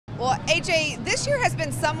Well, AJ, this year has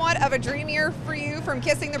been somewhat of a dream year for you, from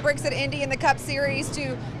kissing the bricks at Indy in the Cup Series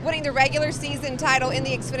to winning the regular season title in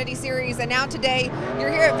the Xfinity Series, and now today you're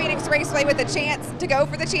here at Phoenix Raceway with a chance to go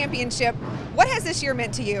for the championship. What has this year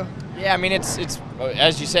meant to you? Yeah, I mean, it's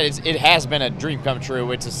as you said, it has been a dream come true.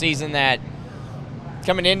 It's a season that,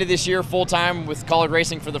 coming into this year full-time with college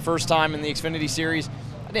racing for the first time in the Xfinity Series,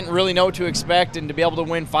 I didn't really know what to expect, and to be able to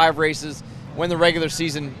win 5 races, win the regular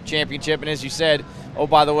season championship, and as you said, oh,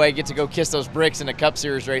 by the way, get to go kiss those bricks in a Cup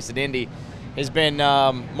Series race at Indy, has been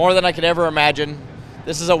more than I could ever imagine.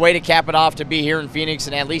 This is a way to cap it off, to be here in Phoenix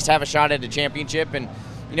and at least have a shot at a championship. And,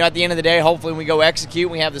 you know, at the end of the day, hopefully we go execute,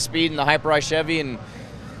 we have the speed and the hyper-ice Chevy and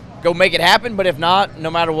go make it happen. But if not, no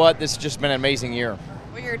matter what, this has just been an amazing year.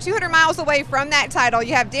 Well, you're 200 miles away from that title.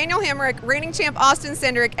 You have Daniel Hemrick, reigning champ Austin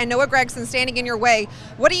Cindric, and Noah Gragson standing in your way.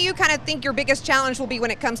 What do you kind of think your biggest challenge will be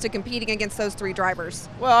when it comes to competing against those 3 drivers?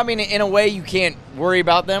 Well, I mean, in a way, you can't worry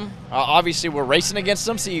about them. Obviously, we're racing against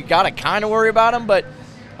them, so you got to kind of worry about them. But,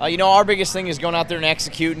 you know, our biggest thing is going out there and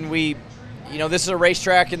executing. This is a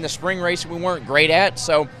racetrack in the spring race we weren't great at,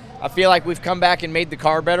 so I feel like we've come back and made the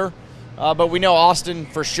car better. But we know Austin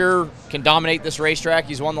for sure can dominate this racetrack.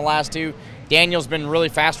 He's won the last 2. Daniel's been really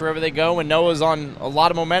fast wherever they go, and Noah's on a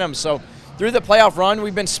lot of momentum. So through the playoff run,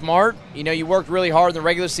 we've been smart. You know, you worked really hard in the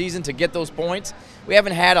regular season to get those points. We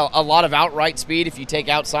haven't had a lot of outright speed if you take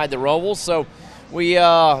outside the Rovals. So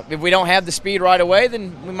if we don't have the speed right away,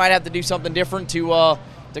 then we might have to do something different to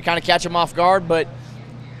kind of catch them off guard. But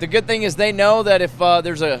the good thing is they know that if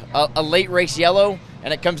there's a late race yellow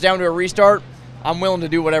and it comes down to a restart, I'm willing to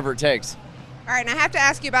do whatever it takes. All right, and I have to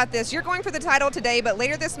ask you about this. You're going for the title today, but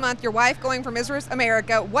later this month, your wife going for Miss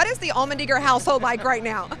America. What is the Allmendinger household like right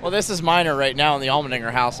now? Well, this is minor right now in the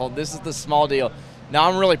Allmendinger household. This is the small deal. Now,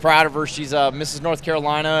 I'm really proud of her. She's Mrs. North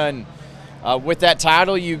Carolina, and with that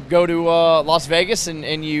title, you go to Las Vegas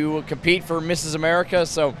and you compete for Mrs. America.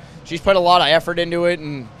 So she's put a lot of effort into it,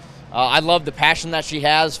 and I love the passion that she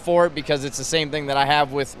has for it, because it's the same thing that I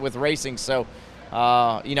have with racing. So,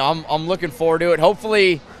 I'm looking forward to it.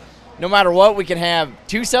 Hopefully, no matter what, we can have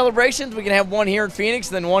 2 celebrations. We can have one here in Phoenix,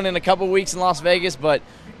 then one in a couple weeks in Las Vegas. But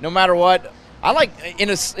no matter what, I like,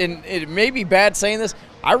 it may be bad saying this,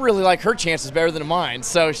 I really like her chances better than mine.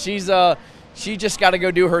 So she just got to go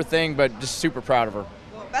do her thing, but just super proud of her.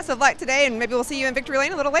 Well, best of luck today, and maybe we'll see you in Victory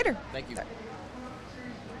Lane a little later. Thank you.